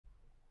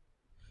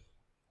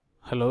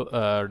Hello,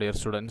 dear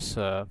students.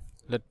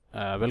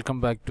 Welcome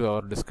back to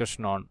our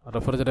discussion on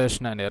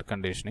refrigeration and air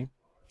conditioning.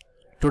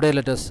 Today,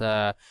 let us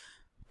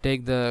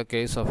take the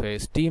case of a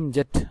steam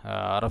jet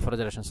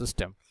refrigeration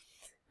system,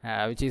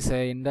 which is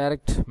an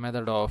indirect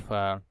method of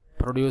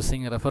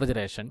producing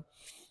refrigeration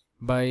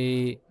by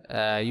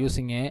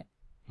using a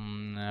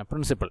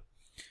principle.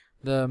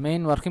 The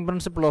main working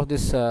principle of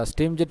this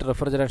steam jet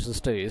refrigeration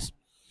system is: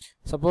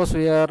 suppose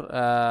we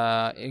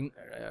are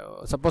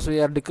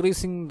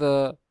decreasing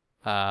the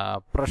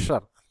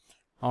pressure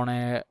on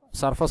a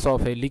surface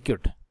of a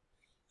liquid,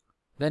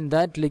 then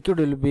that liquid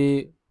will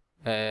be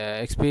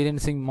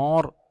experiencing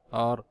more,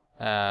 or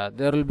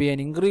there will be an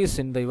increase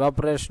in the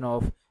evaporation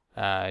of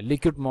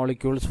liquid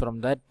molecules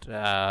from that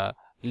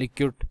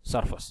liquid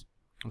surface.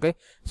 Okay,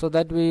 so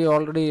that we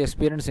already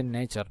experience in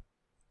nature.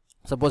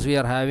 Suppose we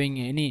are having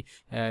any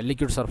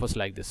liquid surface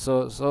like this.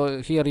 So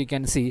here you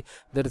can see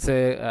there is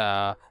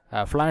a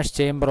flash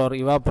chamber or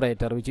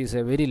evaporator, which is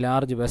a very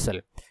large vessel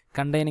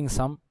containing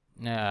some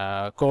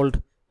cold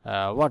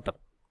water,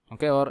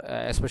 okay, or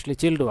especially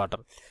chilled water.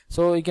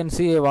 So you can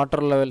see a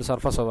water level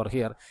surface over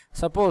here.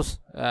 Suppose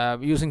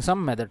using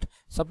some method,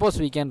 suppose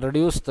we can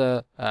reduce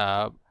the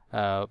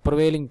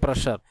prevailing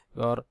pressure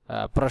or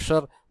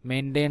pressure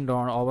maintained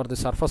on over the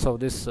surface of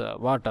this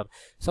water.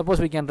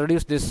 Suppose we can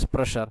reduce this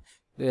pressure.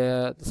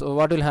 So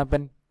what will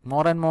happen?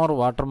 More and more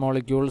water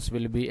molecules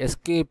will be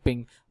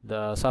escaping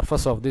the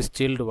surface of this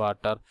chilled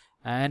water,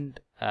 and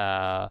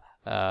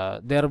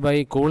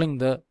thereby cooling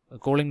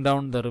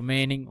down the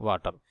remaining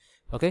water.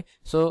 Okay,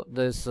 so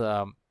this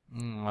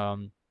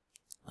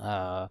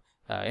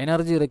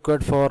energy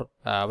required for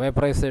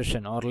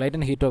vaporization or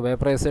latent heat of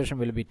vaporization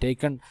will be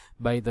taken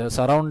by the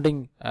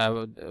surrounding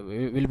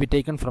will be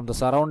taken from the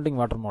surrounding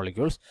water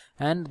molecules,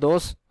 and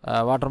those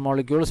water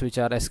molecules which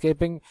are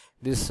escaping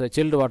this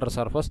chilled water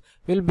surface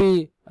will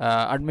be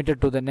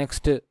admitted to the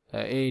next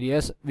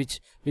areas,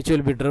 which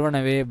will be driven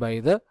away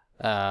by the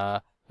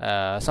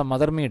some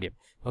other medium.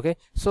 Okay,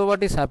 so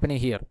what is happening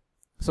here?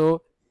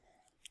 So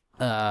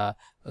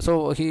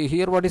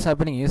here what is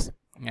happening is,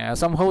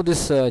 somehow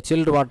this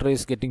chilled water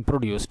is getting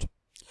produced.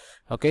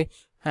 Okay,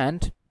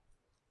 and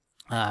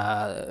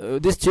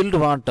this chilled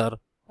water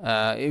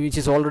which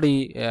is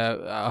already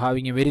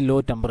having a very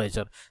low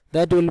temperature,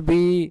 that will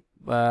be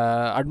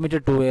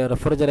admitted to a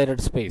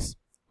refrigerated space.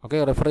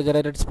 Okay,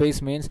 refrigerated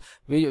space means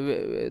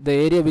the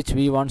area which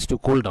we wants to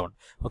cool down.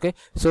 Okay,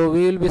 so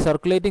we will be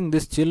circulating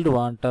this chilled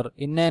water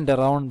in and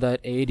around that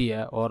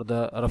area or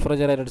the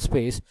refrigerated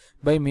space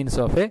by means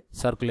of a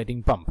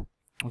circulating pump.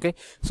 Okay,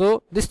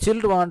 so this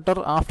chilled water,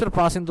 after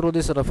passing through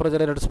this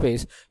refrigerated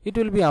space, it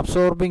will be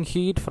absorbing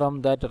heat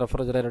from that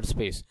refrigerated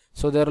space.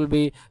 So there will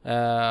be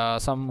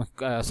some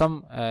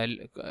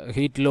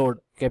heat load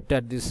kept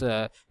at this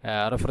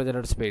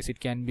refrigerated space. It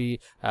can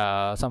be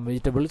some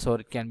vegetables, or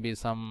it can be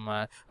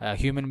some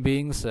human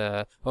beings,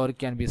 or it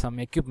can be some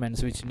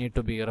equipments which need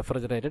to be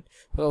refrigerated.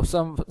 So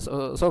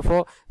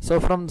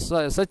from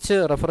such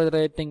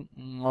refrigerating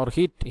or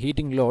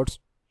heating loads,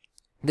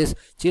 this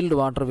chilled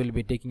water will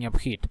be taking up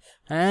heat,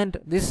 and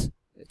this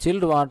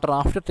chilled water,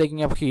 after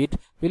taking up heat,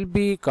 will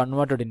be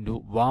converted into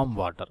warm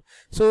water.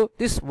 So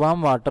this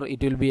warm water,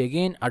 it will be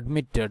again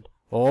admitted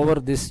over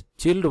this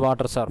chilled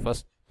water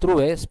surface through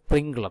a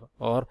sprinkler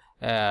or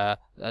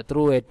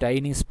through a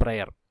tiny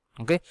sprayer.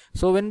 Okay,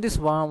 so when this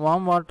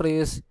warm water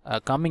is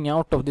coming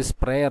out of this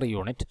sprayer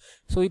unit,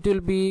 so it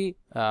will be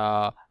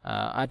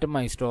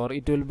atomized, or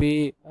it will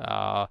be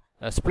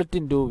split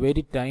into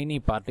very tiny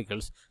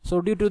particles. So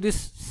due to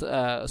this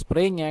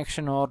spraying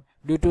action, or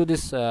due to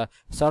this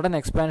sudden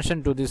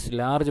expansion to this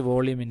large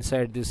volume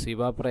inside this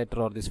evaporator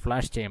or this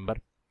flash chamber,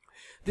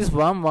 this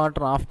warm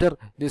water, after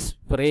this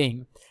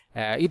spraying,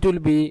 it will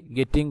be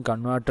getting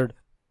converted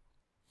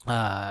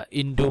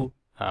into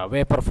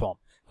vapor form.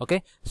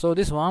 Okay, so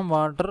this warm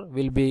water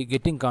will be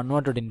getting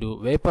converted into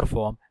vapor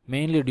form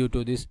mainly due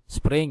to this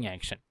spraying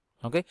action.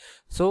 Okay,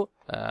 so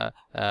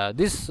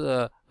this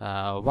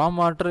warm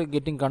water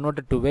getting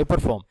converted to vapor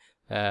form,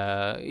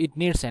 it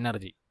needs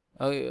energy.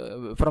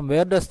 From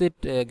where does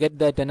it get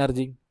that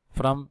energy?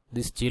 From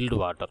this chilled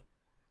water.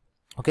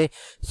 Okay,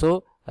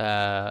 so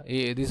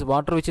this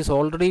water which is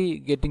already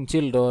getting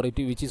chilled, or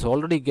which is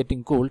already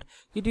getting cooled,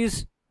 it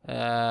is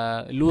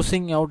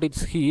losing out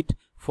its heat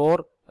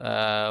for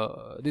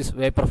this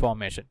vapor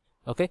formation.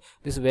 Okay,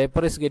 this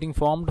vapor is getting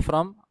formed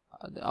from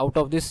out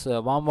of this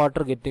warm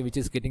water which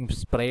is getting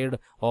sprayed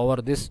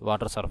over this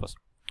water surface.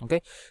 Okay,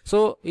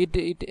 so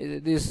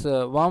this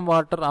warm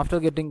water, after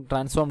getting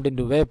transformed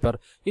into vapor,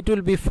 it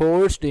will be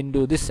forced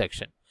into this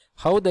section.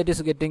 How that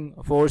is getting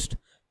forced?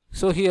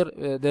 So here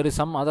there is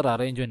some other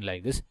arrangement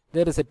like this.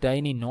 There is a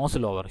tiny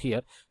nozzle over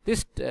here.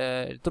 This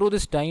through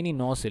this tiny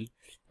nozzle,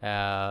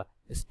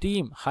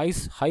 steam, high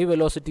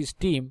velocity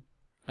steam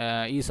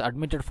is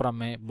admitted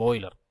from a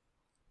boiler.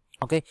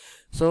 Okay,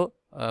 so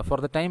for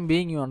the time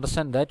being, you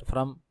understand that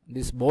from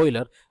this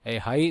boiler, a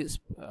high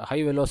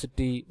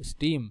velocity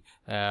steam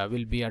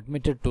will be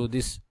admitted to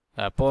this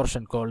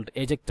portion called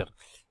ejector.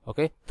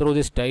 Okay, through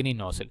this tiny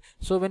nozzle.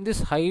 So when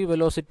this high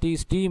velocity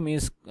steam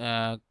is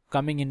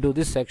coming into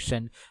this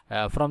section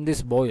from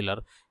this boiler,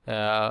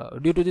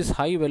 due to this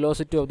high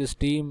velocity of the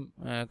steam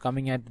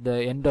coming at the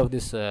end of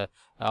this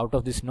out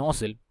of this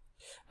nozzle,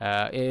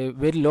 a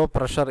very low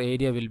pressure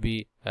area will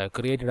be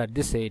created at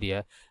this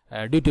area,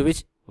 due to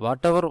which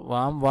whatever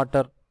warm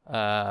water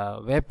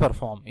vapor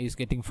form is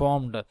getting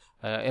formed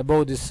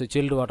above this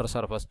chilled water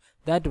surface,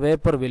 that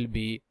vapor will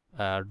be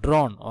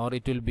drawn, or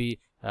it will be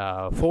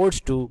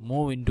forced to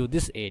move into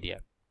this area.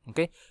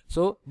 Okay,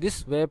 so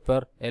this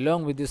vapor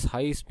along with this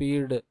high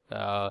speed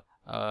or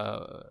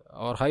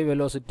high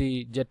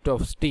velocity jet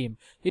of steam,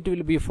 it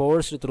will be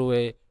forced through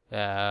a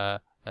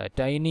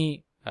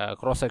tiny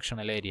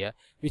cross-sectional area,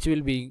 which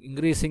will be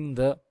increasing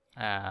the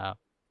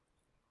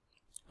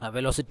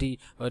velocity,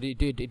 or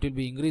it will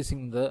be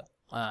increasing the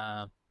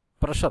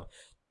pressure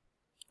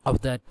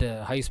of that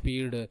high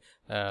speed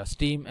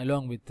steam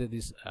along with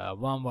this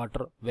warm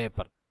water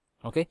vapor.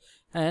 Okay,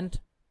 and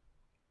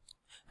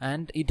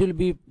it will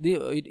be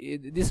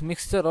this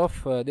mixture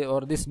of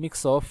this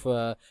mix of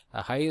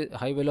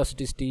high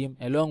velocity steam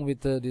along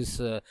with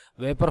this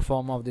vapor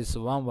form of this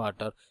warm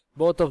water,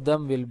 both of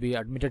them will be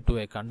admitted to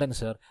a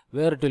condenser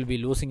where it will be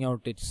losing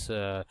out its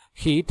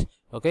heat.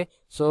 Okay,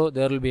 so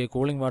there will be a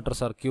cooling water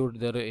circuit.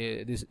 There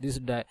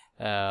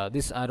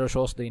this arrow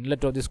shows the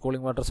inlet of this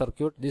cooling water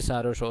circuit, this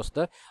arrow shows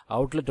the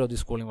outlet of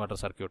this cooling water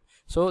circuit.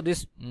 So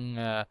this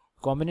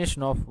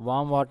combination of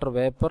warm water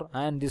vapor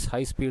and this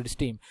high speed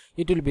steam,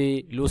 it will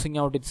be losing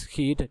out its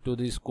heat to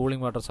this cooling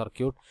water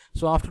circuit.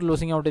 So after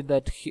losing out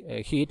that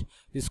heat,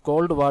 this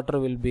cold water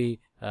will be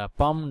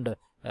pumped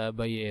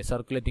by a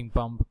circulating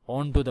pump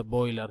onto the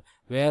boiler,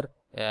 where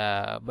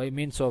by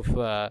means of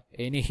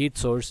any heat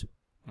source,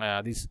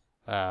 this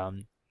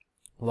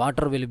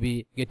water will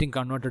be getting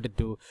converted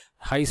to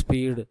high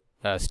speed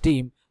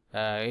steam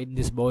in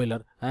this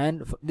boiler,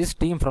 and this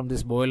steam from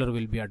this boiler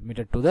will be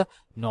admitted to the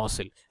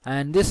nozzle,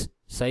 and this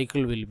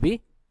cycle will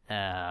be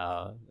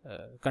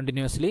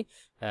continuously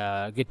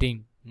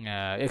getting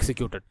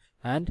executed.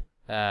 And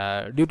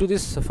due to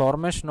this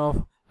formation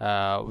of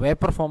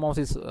vapor form of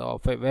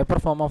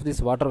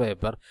this water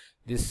vapor,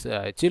 this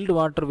chilled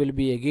water will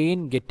be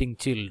again getting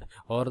chilled,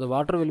 or the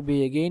water will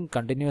be again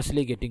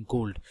continuously getting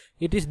cooled.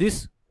 It is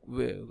this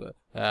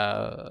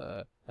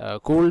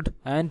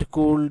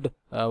cooled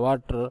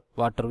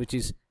water which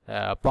is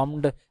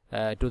pumped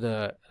to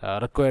the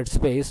required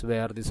space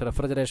where this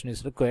refrigeration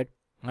is required,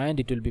 and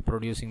it will be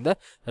producing the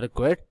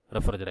required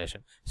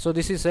refrigeration. So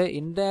this is a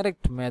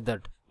indirect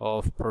method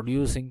of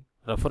producing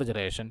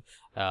refrigeration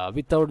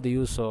without the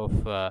use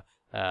of a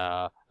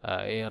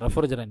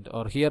refrigerant,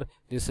 or here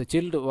this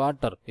chilled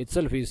water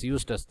itself is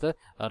used as the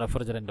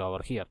refrigerant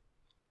over here.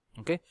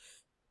 Okay,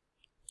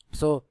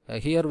 so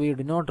here we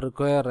do not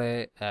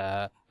require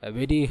a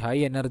very high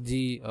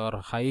energy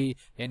or high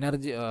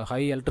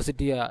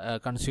electricity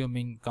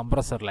consuming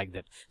compressor like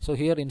that. So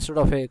here instead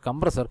of a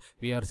compressor,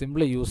 we are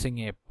simply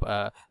using a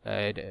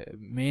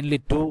mainly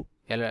two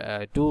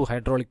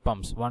hydraulic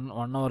pumps, one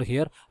over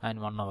here and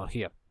one over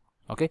here.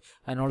 Okay,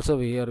 and also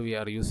here we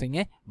are using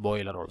a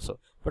boiler also.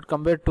 But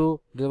compared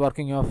to the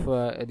working of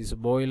this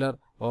boiler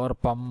or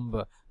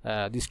pump,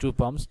 these two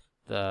pumps,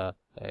 the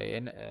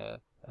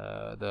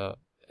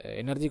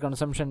energy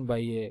consumption by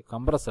a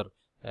compressor,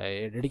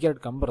 a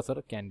dedicated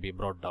compressor, can be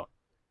brought down.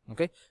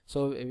 Okay,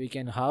 so we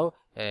can have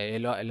a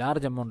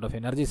large amount of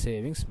energy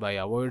savings by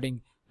avoiding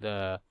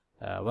the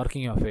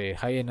working of a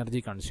high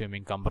energy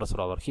consuming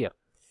compressor over here.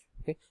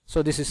 Okay,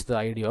 so this is the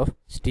idea of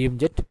steam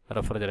jet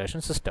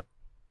refrigeration system.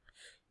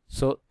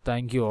 So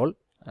thank you all.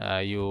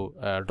 You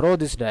draw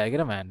this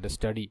diagram and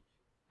study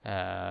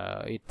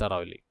it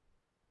thoroughly.